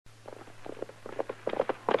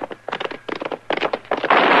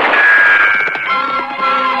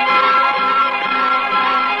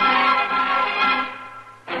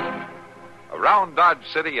Dodge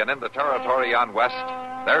City and in the territory on West,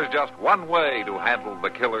 there's just one way to handle the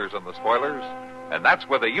killers and the spoilers, and that's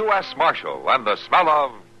with a U.S. Marshal and the smell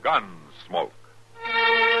of gun smoke.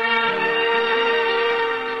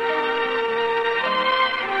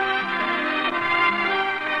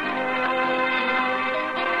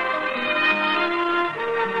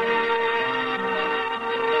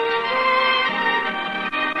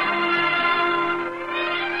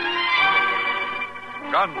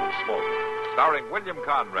 Gunsmoke, starring William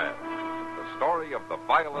Conrad. The story of the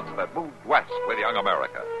violence that moved west with young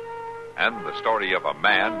America. And the story of a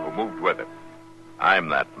man who moved with it. I'm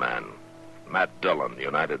that man. Matt Dillon,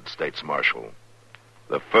 United States Marshal.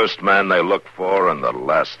 The first man they look for and the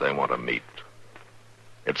last they want to meet.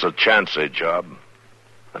 It's a chancy job,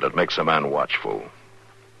 and it makes a man watchful.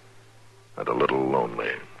 And a little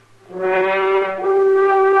lonely.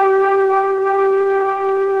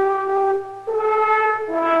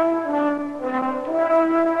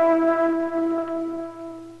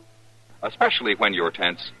 Especially when you're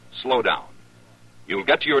tense, slow down. You'll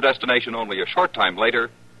get to your destination only a short time later,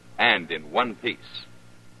 and in one piece.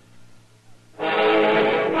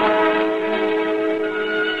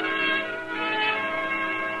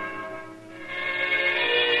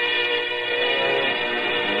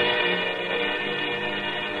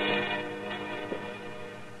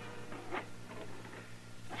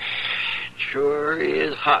 Sure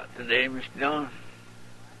is hot today, Mr. Dillon.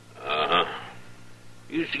 Uh-huh.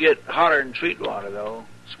 Used to get hotter than Sweetwater, though.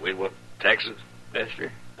 Sweetwater, Texas?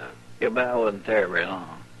 Pester. Yeah, but I wasn't there very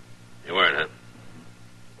long. You weren't, huh?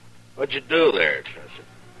 What'd you do there, Chester?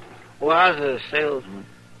 Well, I was a salesman.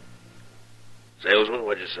 Salesman?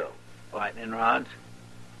 What'd you sell? Lightning rods.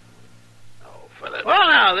 Oh, fella. Well,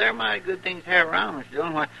 now, they're mighty good things to have around, Mr.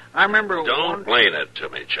 Dillon. I remember... Don't blame it to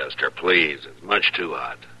me, Chester, please. It's much too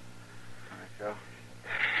hot. All right, so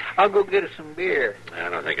I'll go get us some beer. I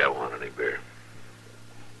don't think I want any beer.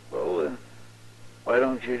 Well, why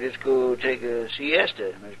don't you just go take a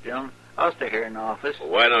siesta, Mr. Dillon? I'll stay here in the office. Well,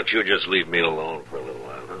 why don't you just leave me alone for a little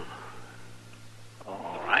while, huh?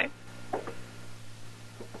 All right.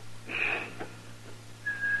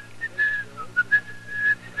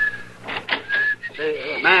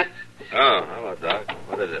 Say, Matt. Oh, hello, Doc.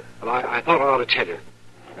 What is it? Well, I thought I ought to tell you.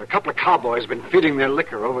 A couple of cowboys have been feeding their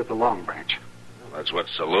liquor over at the Long Branch. Well, that's what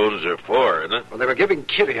saloons are for, isn't it? Well, they were giving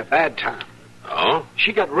Kitty a bad time. Oh?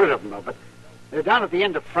 She got rid of them, though, but they're down at the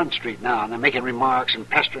end of Front Street now, and they're making remarks and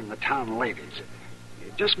pestering the town ladies.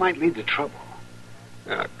 It just might lead to trouble.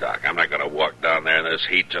 Oh, Doc, I'm not going to walk down there in this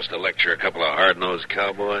heat just to lecture a couple of hard-nosed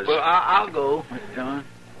cowboys. Well, I'll go, Mr. Dillon.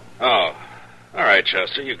 Oh, all right,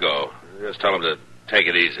 Chester, you go. Just tell them to take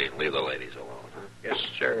it easy and leave the ladies alone, huh? Yes,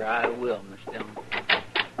 sir, I will, Mr. Dillon.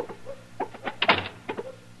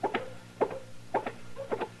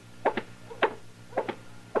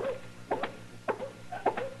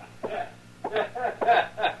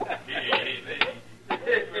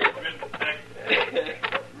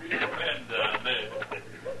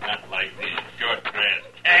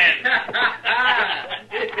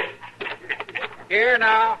 Here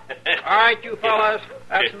now. All right, you fellas.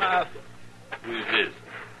 That's enough. Who's this?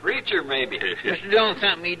 Preacher, maybe. Mr. Dillon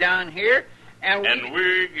sent me down here, and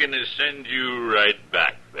we're going to send you right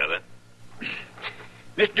back, fella.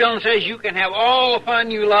 Mr. Dillon says you can have all the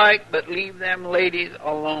fun you like, but leave them ladies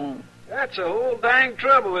alone. That's the whole dang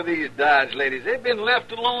trouble with these Dodge ladies. They've been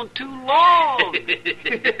left alone too long.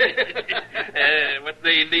 What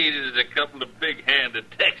they need is a couple of big-handed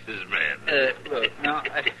Texas men. Look, now,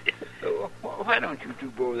 why don't you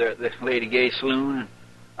two go over there at the Lady Gay Saloon, and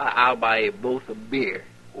I'll buy you both a beer.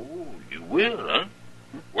 Oh, you will, huh?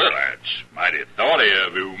 Well, that's mighty thoughty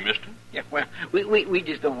of you, mister. Yeah, well, we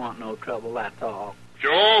just don't want no trouble, that's all.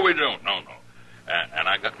 Sure we don't, no. And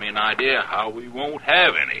I got me an idea how we won't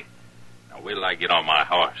have any. Now, wait till I get on my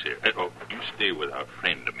horse here. Oh, you stay with our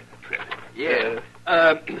friend a minute, Freddy. Yeah.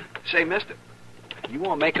 Say, mister, you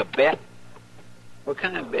want to make a bet? What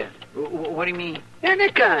kind of bet? What do you mean? Any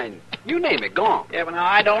kind. You name it. Go on. Yeah, but now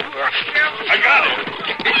I don't... I got it.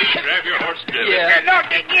 Grab your horse, Billy. Yeah. Look,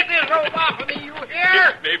 get this rope off of me, you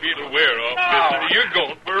hear? Maybe it'll wear off, No. mister. You're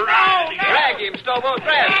going for a ride. No. Drag him, Stobo.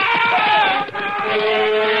 Drag.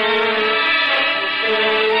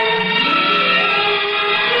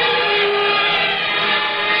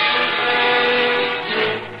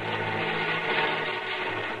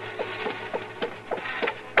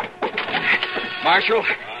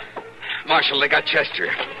 Marshal, they got Chester.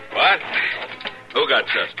 What? Who got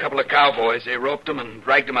Chester? A couple of cowboys. They roped him and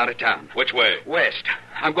dragged him out of town. Which way? West.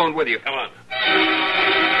 I'm going with you. Come on.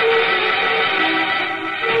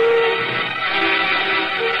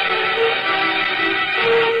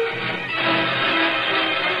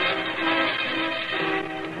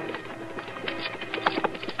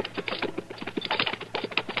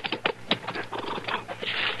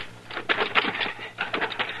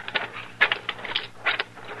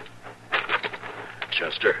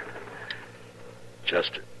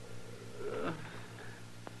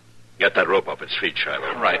 Get that rope off its feet,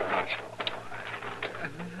 Shiloh. Right, Marshal.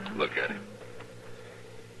 Look at him.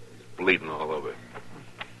 He's bleeding all over.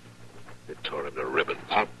 They tore him to ribbons.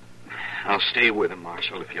 I'll stay with him,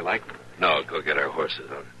 Marshal, if you like. No, go get our horses.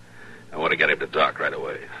 I want to get him to dock right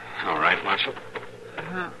away. All right, Marshal.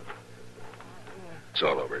 It's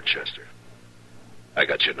all over, Chester. I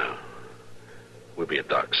got you now. We'll be at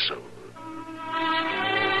dock soon.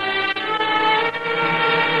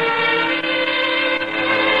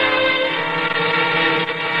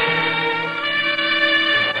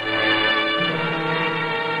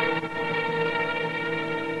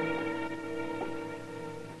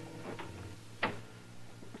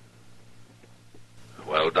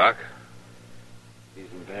 Well, Doc?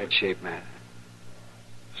 He's in bad shape, Matt.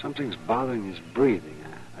 Something's bothering his breathing.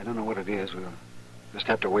 I don't know what it is. We'll just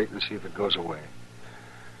have to wait and see if it goes away.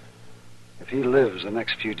 If he lives the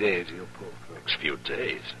next few days, he'll pull through. Next few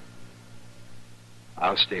days?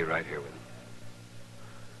 I'll stay right here with him.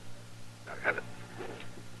 Doc,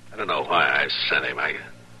 I don't know why I sent him.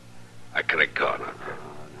 I could have gone on.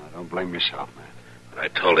 No, don't blame yourself, Matt. But I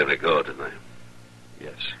told him to go, didn't I?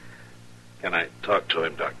 Yes. Can I talk to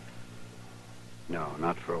him, Doc? No,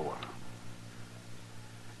 not for a while.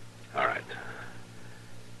 All right.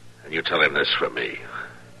 And you tell him this from me.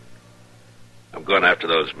 I'm going after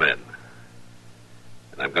those men.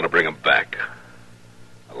 And I'm going to bring them back.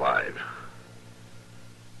 Alive.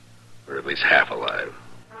 Or at least half alive.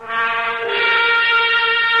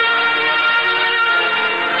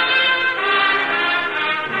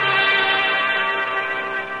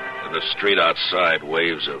 In the street outside,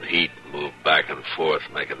 waves of heat moved back and forth,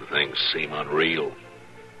 making things seem unreal.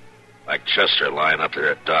 Like Chester lying up there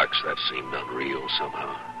at docks, that seemed unreal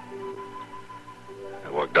somehow. I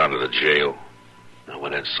walked down to the jail. I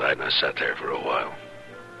went inside and I sat there for a while.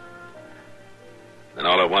 Then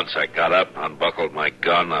all at once I got up, unbuckled my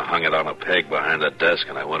gun, I hung it on a peg behind the desk,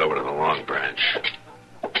 and I went over to the Long Branch.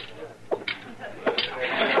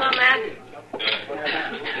 Hello, Matt.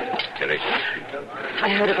 Kitty, I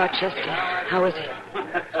heard about Chester. How is he?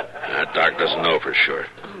 Doc doesn't know for sure.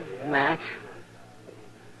 Oh, Matt.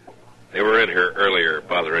 They were in here earlier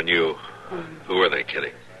bothering you. Who were they,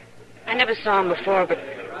 Kitty? I never saw him before, but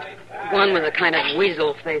one was a kind of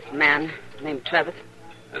weasel-faced man named Trevitt.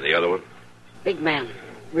 And the other one? Big man.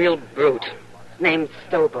 Real brute. Named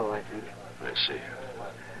Stobo, I think. I see.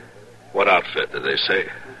 What outfit did they say?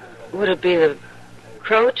 Would it be the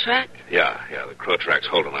Crow Track? Yeah, the Crow Track's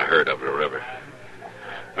holding a herd over the river.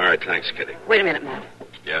 All right, thanks, Kitty. Wait a minute, Matt.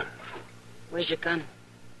 Yeah? Where's your gun?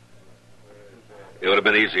 It would have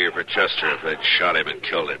been easier for Chester if they'd shot him and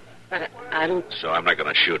killed him. But I don't... So I'm not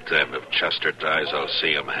going to shoot them. If Chester dies, I'll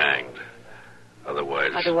see him hanged.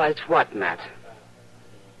 Otherwise... Otherwise what, Matt?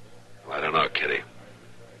 Well, I don't know, Kitty.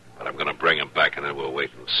 But I'm going to bring him back, and then we'll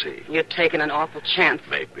wait and see. You're taking an awful chance.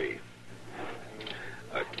 Maybe.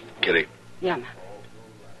 Kitty. Yeah, Matt.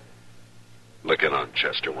 Look in on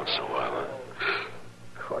Chester once in a while, huh?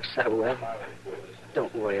 Of course I will.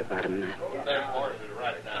 Don't worry about him, Matt.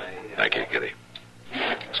 Thank you, Kitty.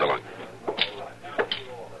 So long.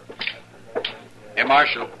 Hey,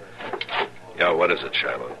 Marshal. Yeah, what is it,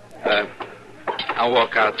 Shiloh? I'll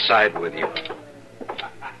walk outside with you.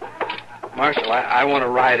 Marshal, I want to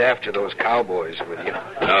ride after those cowboys with you.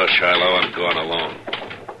 No, Shiloh, I'm going alone.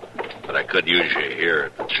 But I could use you here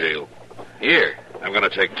at the jail. Here? I'm going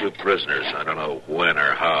to take 2 prisoners. I don't know when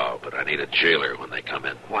or how, but I need a jailer when they come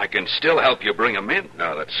in. Well, I can still help you bring them in.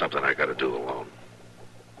 No, that's something I got to do alone.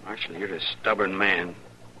 Marshal, you're a stubborn man.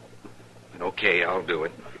 But okay, I'll do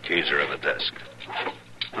it. The keys are in the desk.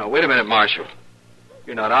 Now, wait a minute, Marshal.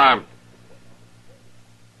 You're not armed.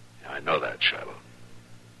 I know that, Shiloh.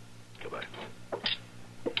 Goodbye.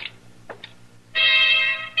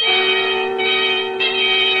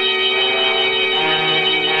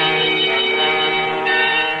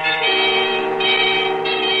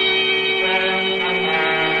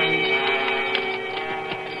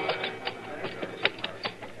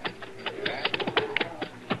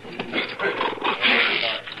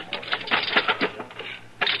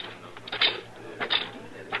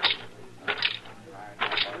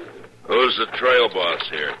 Who's the trail boss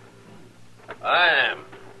here? I am.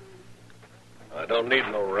 I don't need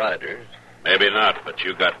no riders. Maybe not, but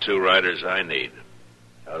you got 2 riders I need.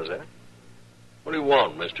 How's that? What do you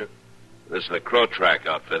want, mister? This is the Crow Track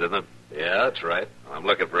outfit, isn't it? Yeah, that's right. I'm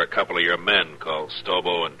looking for a couple of your men called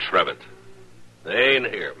Stobo and Trevitt. They ain't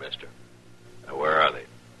here, mister. Now, where are they?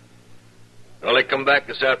 Well, they come back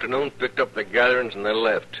this afternoon, picked up their gatherings, and they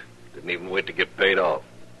left. Didn't even wait to get paid off.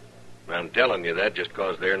 I'm telling you that just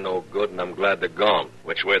 'cause they're no good, and I'm glad they're gone.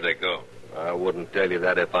 Which way they go? I wouldn't tell you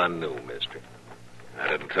that if I knew, mister. I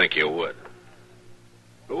didn't didn't think you would.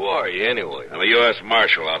 Who are you, anyway? I'm a U.S.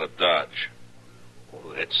 Marshal out of Dodge.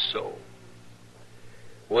 Oh, that's so.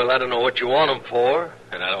 Well, I don't know what you want them for,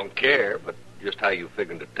 and I don't care, but just how you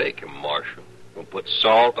figuring to take them, Marshal? Gonna put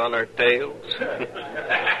salt on their tails?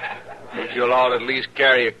 Think you'll ought to at least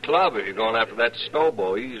carry a club if you're going after that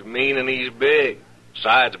Stobo. He's mean and he's big,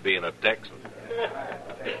 besides being a Texan.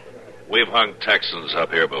 We've hung Texans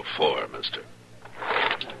up here before, mister.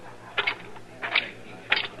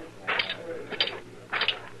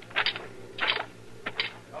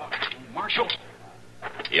 Marshal,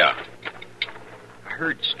 Yeah. I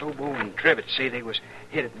heard Stobo and Trevitt say they was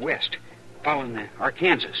headed west, following the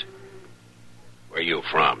Arkansas. Where you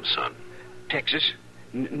from, son? Texas,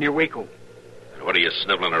 near Waco. And what are you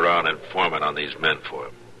sniveling around informing on these men for?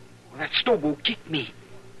 Well, that Stobo kicked me.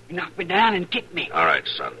 He knocked me down and kicked me. All right,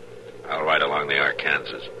 son. I'll ride along the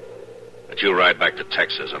Arkansas. But you ride back to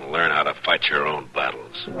Texas and learn how to fight your own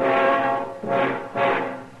battles.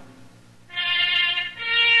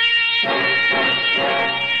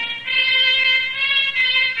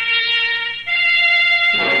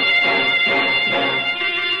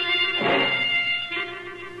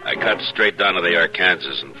 I cut straight down to the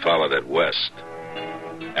Arkansas and followed it west.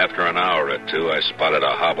 After an hour or two, I spotted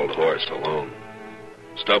a hobbled horse alone.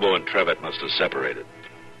 Stobo and Trevitt must have separated.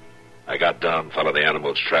 I got down, followed the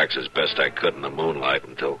animal's tracks as best I could in the moonlight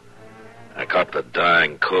until I caught the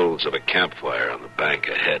dying coals of a campfire on the bank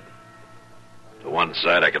ahead. To one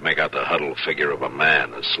side, I could make out the huddled figure of a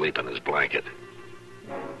man asleep in his blanket.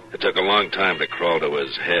 It took a long time to crawl to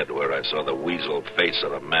his head, where I saw the weasel face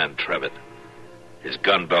of the man Trevitt. His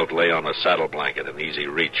gun belt lay on the saddle blanket in easy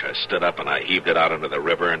reach. I stood up and I heaved it out into the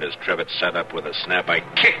river, and as Trevitt sat up with a snap, I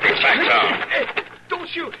kicked it back down. Hey, don't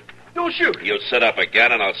shoot. Don't shoot. You sit up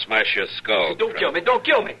again and I'll smash your skull. Don't kill me. Don't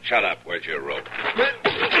kill me. Shut up. Where's your rope?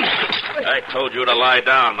 I told you to lie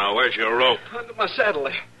down. Now, where's your rope? Under my saddle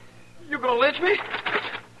there. You gonna lynch me?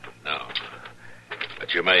 No.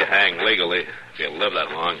 But you may hang legally if you live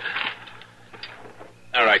that long.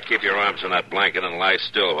 All right, keep your arms in that blanket and lie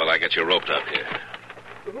still while I get you roped up here.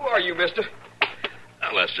 Who are you, mister?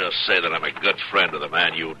 Now, let's just say that I'm a good friend of the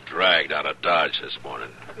man you dragged out of Dodge this morning.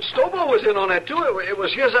 Stobo was in on that, too. It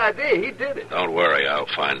was his idea. He did it. Don't worry, I'll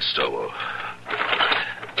find Stobo.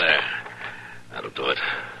 There. That'll do it.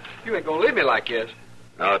 You ain't gonna leave me like this.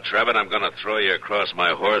 No, Trevor, I'm going to throw you across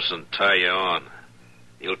my horse and tie you on.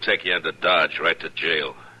 He'll take you into Dodge, right to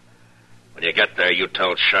jail. When you get there, you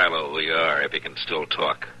tell Shiloh who you are, if he can still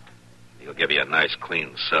talk. He'll give you a nice,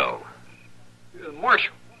 clean cell.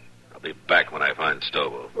 Marshal. I'll be back when I find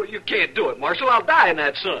Stobo. Well, you can't do it, Marshal. I'll die in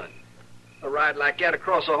that sun. A ride like that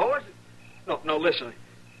across a horse? No, listen.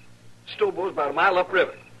 Stobo's about a mile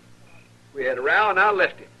upriver. We had a row, and I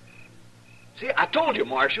left him. See, I told you,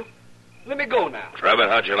 Marshal. Let me go now. Trevor,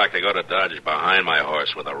 how'd you like to go to Dodge behind my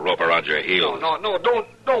horse with a rope around your heels? No,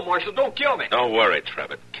 don't, Marshal. Don't kill me. Don't worry,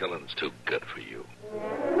 Trevor. Killing's too good for you.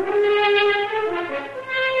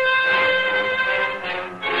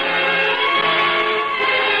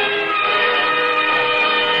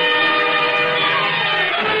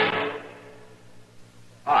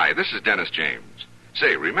 Hi, this is Dennis James.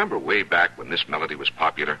 Say, remember way back when this melody was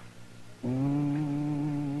popular?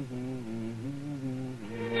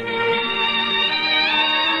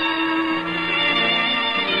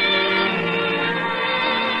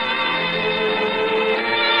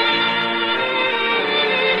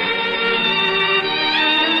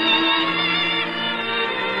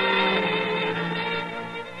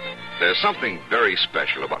 There's something very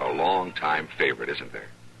special about a long-time favorite, isn't there?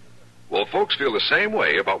 Well, folks feel the same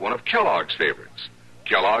way about one of Kellogg's favorites,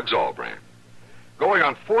 Kellogg's All Brand. Going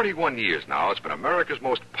on 41 years now, it's been America's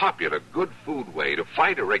most popular good food way to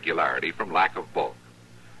fight irregularity from lack of bulk.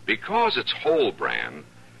 Because it's whole brand,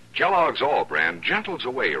 Kellogg's All Brand gentles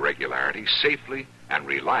away irregularity safely and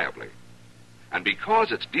reliably. And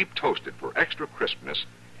because it's deep toasted for extra crispness,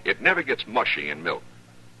 it never gets mushy in milk.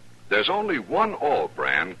 There's only one All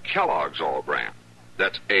Brand, Kellogg's All Brand.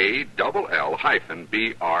 That's ALL-BRAN.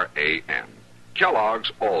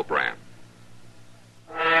 Kellogg's All Brand.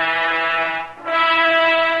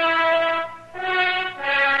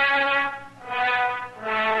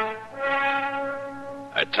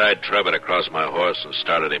 I tied Trevitt across my horse and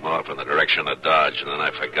started him off in the direction of Dodge, and then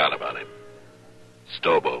I forgot about him.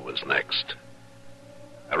 Stobo was next.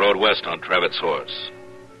 I rode west on Trevitt's horse.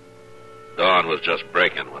 Dawn was just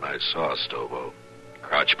breaking when I saw Stobo,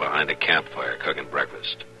 crouched behind a campfire cooking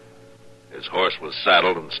breakfast. His horse was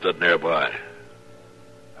saddled and stood nearby.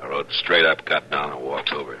 I rode straight up, got down, and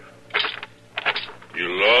walked over. You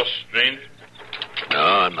lost, stranger? No,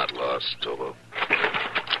 I'm not lost, Stobo.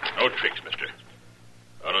 No tricks, mister.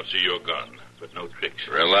 see your gun, but no tricks.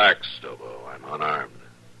 Relax, Stobo. I'm unarmed.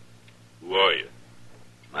 Who are you?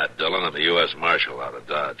 Matt Dillon, I'm a U.S. Marshal out of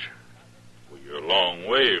Dodge. Well, you're a long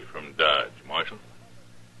way from Dodge, Marshal.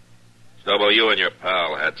 Stobo, you and your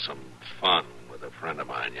pal had some fun with a friend of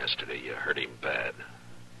mine yesterday. You hurt him bad.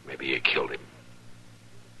 Maybe you killed him.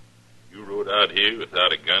 You rode out here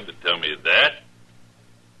without a gun to tell me that?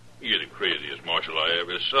 You're the craziest marshal I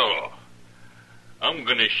ever saw. I'm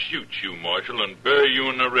going to shoot you, Marshal, and bury you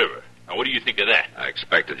in the river. Now, what do you think of that? I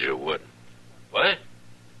expected you would. What?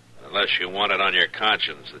 Unless you want it on your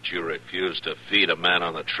conscience that you refused to feed a man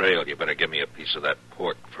on the trail, you better give me a piece of that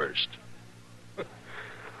pork first.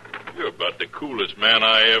 You're about the coolest man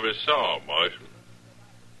I ever saw, Marshal.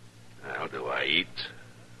 How do I eat?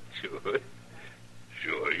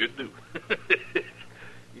 Sure you do.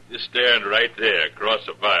 You just stand right there across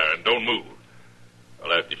the fire and don't move.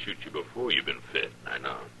 I'll have to shoot you before you've been fed. I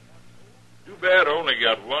know. Too bad I only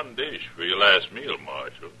got one dish for your last meal,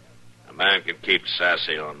 Marshal. A man can keep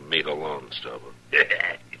sassy on meat alone, Stobo.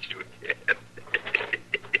 Sure can.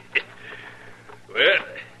 Well,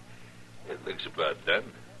 it looks about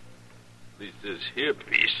done. At least this here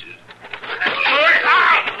piece is...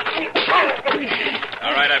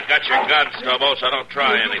 All right, I've got your gun, Stobo, so don't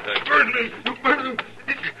try anything. Burn me!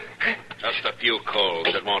 Just a few coals.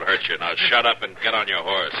 It won't hurt you. Now shut up and get on your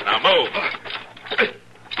horse. Now move.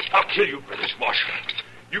 I'll kill you for this, Marshal.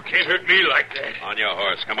 You can't hurt me like that. On your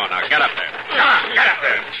horse. Come on now. Get up there. Come on, get up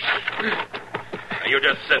there. Now, you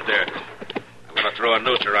just sit there. I'm going to throw a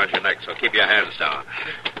noose around your neck, so keep your hands down.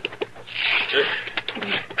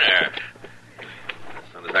 There.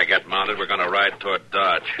 As soon as I get mounted, we're going to ride toward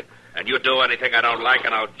Dodge. And you do anything I don't like,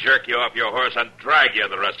 and I'll jerk you off your horse and drag you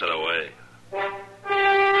the rest of the way.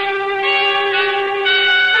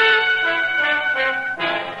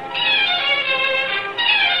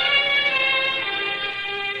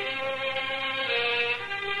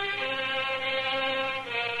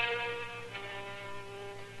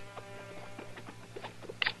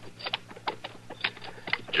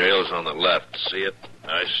 Jail's on the left. See it?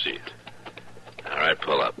 I see it. All right,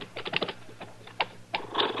 pull up.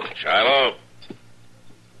 Shiloh?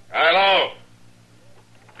 Shiloh!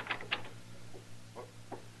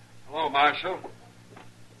 Hello, Marshal.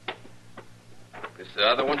 This the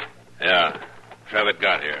other one? Yeah. Trevitt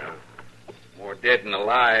got here, huh? More dead than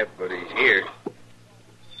alive, but he's here.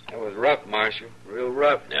 That was rough, Marshal. Real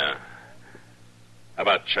rough. Yeah. How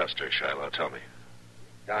about Chester, Shiloh? Tell me.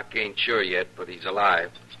 Doc ain't sure yet, but he's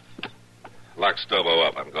alive. Lock Stobo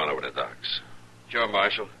up. I'm going over to Doc's. Sure,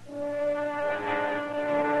 Marshal.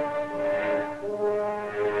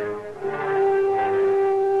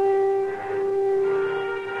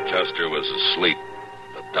 Chester was asleep,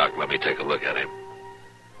 but Doc let me take a look at him.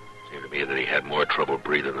 Seemed to me that he had more trouble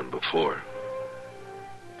breathing than before.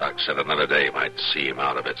 Doc said another day might see him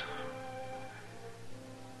out of it.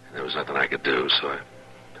 There was nothing I could do, so I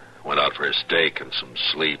went out for a steak and some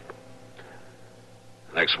sleep.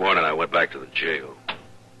 The next morning, I went back to the jail.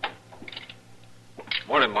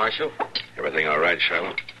 Morning, Marshal. Everything all right,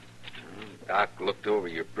 Shiloh? Doc looked over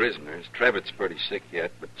your prisoners. Trevitt's pretty sick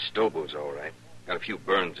yet, but Stobo's all right. Got a few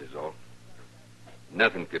burns is all.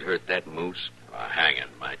 Nothing could hurt that moose. A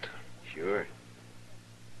hanging might. Sure.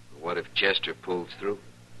 What if Chester pulls through?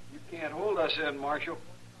 You can't hold us in, Marshal.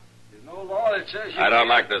 There's no law that says you I don't can't.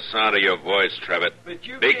 like the sound of your voice, Trevitt. But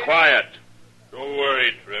you Be can't. quiet. Don't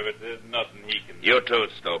worry, Trevitt. There's nothing he can do. You too,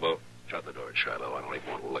 Stobo. Shut the door, Shiloh. I don't even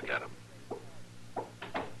want to look at him.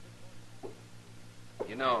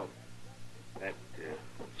 You know, that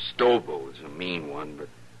Stobo is a mean one, but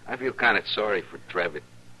I feel kind of sorry for Trevitt.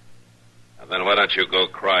 And then why don't you go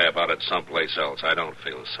cry about it someplace else? I don't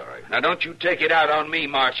feel sorry. Now, don't you take it out on me,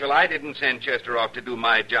 Marshal. I didn't send Chester off to do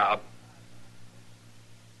my job.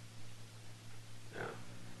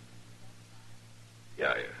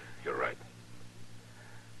 Yeah, you're right.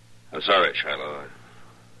 I'm sorry, Shiloh.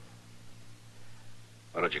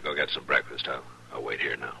 Why don't you go get some breakfast? I'll wait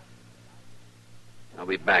here now. I'll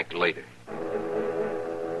be back later.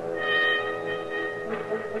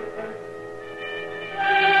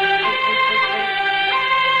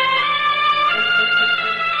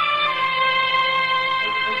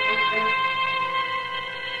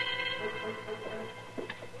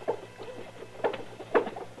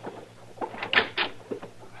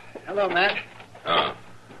 Hello, Matt.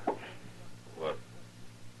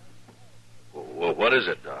 What is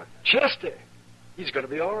it, Doc? Chester. He's going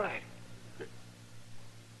to be all right.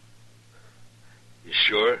 You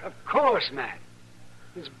sure? Of course, Matt.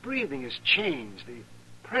 His breathing has changed. The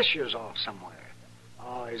pressure's off somewhere.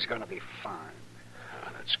 Oh, he's going to be fine.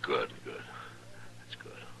 Oh, that's good. Good. That's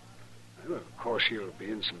good. Well, of course, you'll be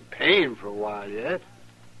in some pain for a while yet.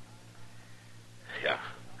 Yeah.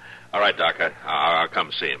 All right, Doc. I'll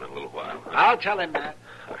come see him in a little while. I'll tell him that.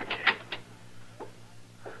 Okay.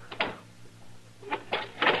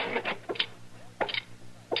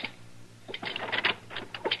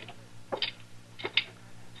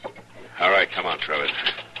 All right, come on, Trevor.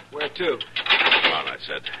 Where to? Come on, I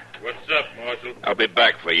said. What's up, Marshal? I'll be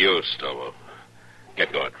back for you, Stobo.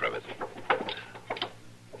 Get going, Trevor.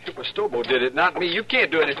 Well, Stobo did it, not me. You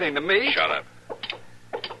can't do anything to me. Shut up.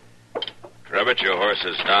 Trevitt, your horse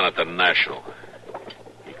is down at the National.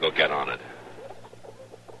 You go get on it.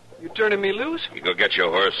 You turning me loose? You go get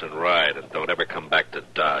your horse and ride, and don't ever come back to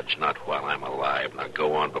Dodge, not while I'm alive. Now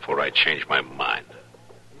go on before I change my mind.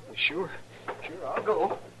 Sure, I'll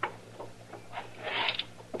go.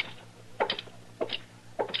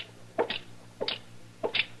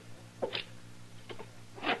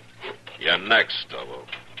 You're next, Stobo.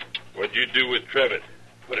 What'd you do with Trevitt?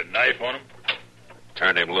 Put a knife on him?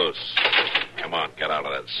 Turned him loose. Come on, get out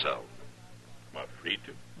of that cell. Am I free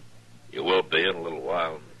to? You will be in a little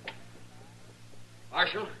while.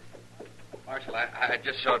 Marshal, I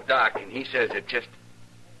just saw Doc, and he says it just...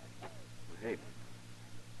 Hey,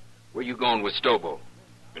 where you going with Stobo?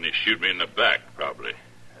 Gonna shoot me in the back, probably.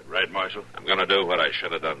 That right, Marshal? I'm going to do what I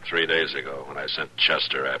should have done 3 days ago when I sent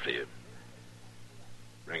Chester after you.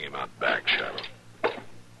 Bring him out back, Shadow.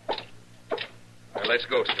 Well, let's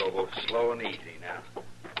go, Stobo. Slow and easy now.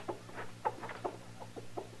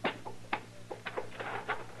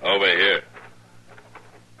 Over here.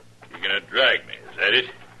 You're gonna drag me, is that it?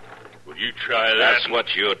 Will you try that? That's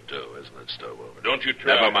what you do, isn't it, Stobo? Don't you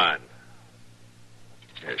try. Never mind.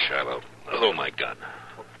 Here, Shiloh. Hold my gun.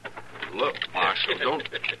 Look, Marshal, don't...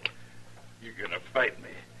 You're gonna fight me.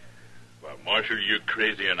 Well, Marshal, you're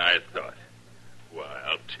crazier than I thought. Why,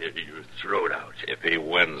 I'll tear your throat out. If he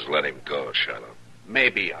wins, let him go, Shiloh.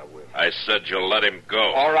 Maybe I will. I said you'll let him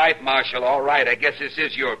go. All right, Marshal, all right. I guess this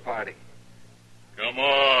is your party. Come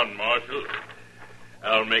on, Marshal.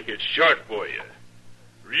 I'll make it short for you.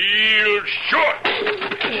 Real short.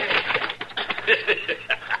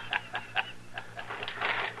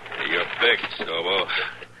 You're big, Stobo,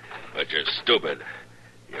 but you're stupid.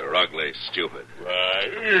 You're ugly, stupid.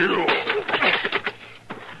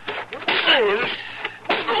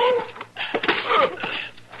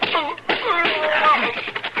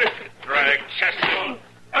 Drag Chester.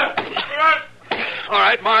 All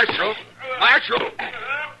right, Marshal. Marshal.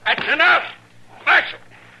 That's enough. Marshal.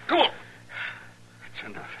 Come on. That's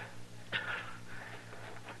enough.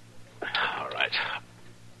 All right.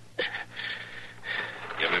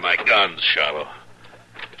 Give me my guns, Shiloh.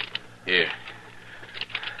 Here.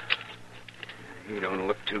 You don't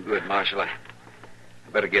look too good, Marshal. I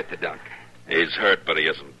better get the doctor. He's hurt, but he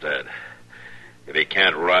isn't dead. If he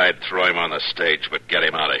can't ride, throw him on the stage, but get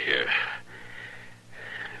him out of here.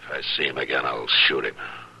 If I see him again, I'll shoot him.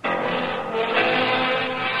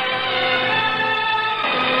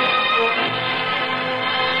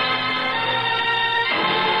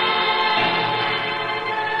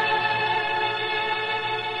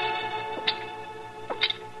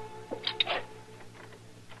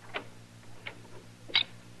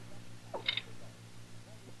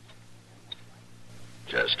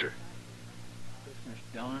 Chester.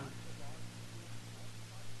 Mr. Dillon?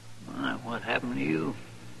 My, what happened to you?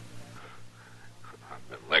 I've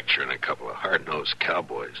been lecturing a couple of hard-nosed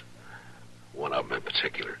cowboys. One of them in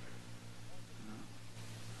particular.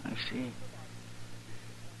 I see.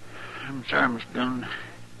 I'm sorry, Mr. Dillon.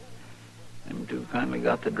 Them two kindly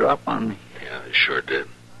got the drop on me. Yeah, they sure did.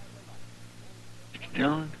 Mr.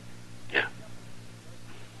 Dillon? Yeah.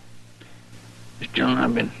 Mr. Dillon,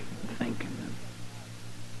 I've been thinking.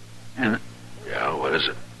 And... Yeah, what is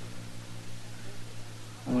it?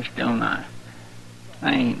 Mr. Dillon, I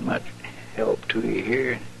ain't much help to you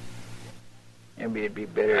here. Maybe it'd be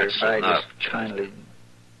better That's if I enough, just kindly...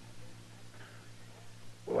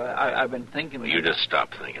 Well, I've been thinking... Well, you just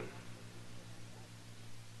stop thinking.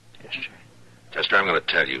 Yes, sir. Chester, I'm going to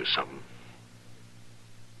tell you something.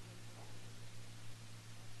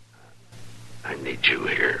 I need you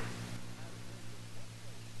here.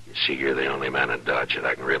 You see, you're the only man in Dodge that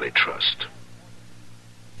I can really trust.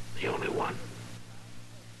 The only one.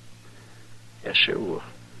 Yes, sir. Well,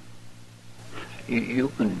 you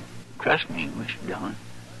can trust me, Mr. Dillon.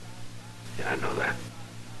 Yeah, I know that.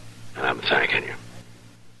 And I'm thanking you.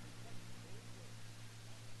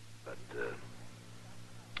 But,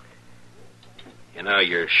 you know,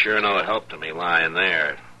 you're sure no help to me lying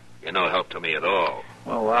there. You're no help to me at all.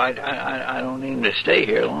 Well, I don't need to stay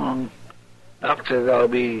here long. Doc says I'll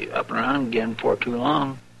be up and around again before too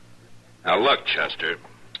long. Now, look, Chester.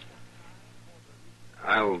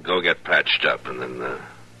 I'll go get patched up, and then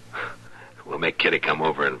we'll make Kitty come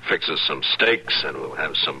over and fix us some steaks, and we'll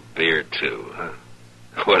have some beer, too, huh?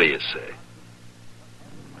 What do you say?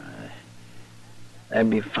 That'd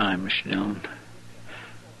be fine, Mr. Dillon.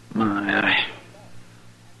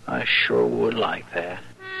 I sure would like that.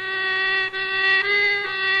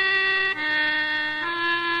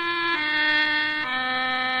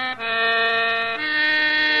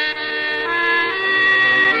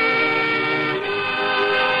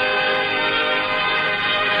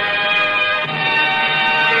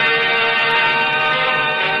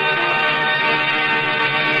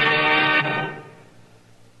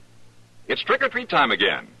 It's trick-or-treat time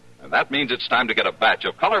again, and that means it's time to get a batch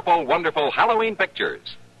of colorful, wonderful Halloween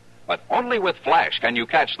pictures. But only with Flash can you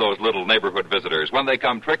catch those little neighborhood visitors when they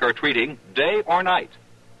come trick-or-treating, day or night.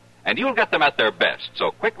 And you'll get them at their best,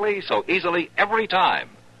 so quickly, so easily, every time.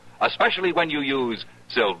 Especially when you use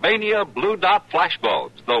Sylvania Blue Dot Flash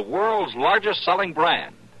Bulbs, the world's largest selling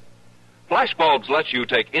brand. Flash bulbs let you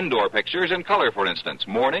take indoor pictures in color, for instance,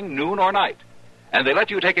 morning, noon, or night. And they let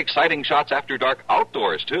you take exciting shots after dark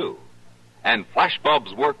outdoors, too. And flash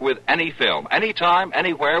bulbs work with any film, anytime,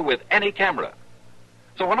 anywhere, with any camera.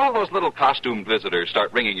 So when all those little costumed visitors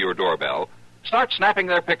start ringing your doorbell, start snapping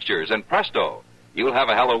their pictures, and presto, you'll have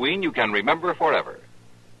a Halloween you can remember forever.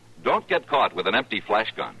 Don't get caught with an empty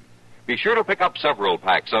flash gun. Be sure to pick up several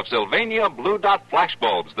packs of Sylvania Blue Dot Flash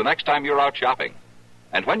Bulbs the next time you're out shopping.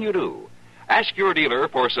 And when you do, ask your dealer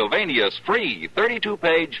for Sylvania's free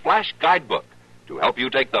 32-page flash guidebook to help you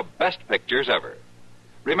take the best pictures ever.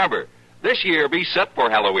 Remember, this year, be set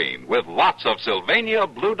for Halloween with lots of Sylvania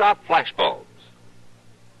Blue Dot Flash Bulbs.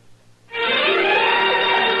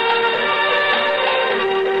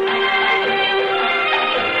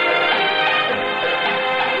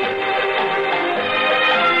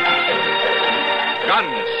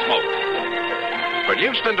 Gunsmoke.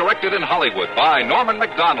 Produced and directed in Hollywood by Norman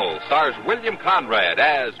Macdonald, stars William Conrad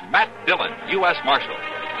as Matt Dillon, U.S. Marshal.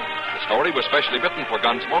 The story was specially written for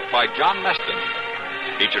Gunsmoke by John Meston.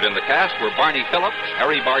 Featured in the cast were Barney Phillips,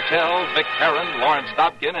 Harry Bartell, Vic Perrin, Lawrence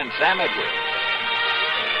Dobkin, and Sam Edwards.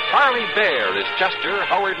 Harley Bear is Chester,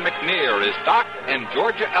 Howard McNear is Doc, and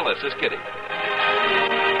Georgia Ellis is Kitty.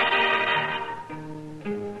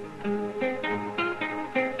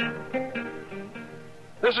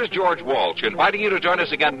 This is George Walsh inviting you to join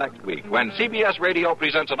us again next week when CBS Radio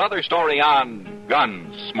presents another story on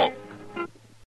Gunsmoke.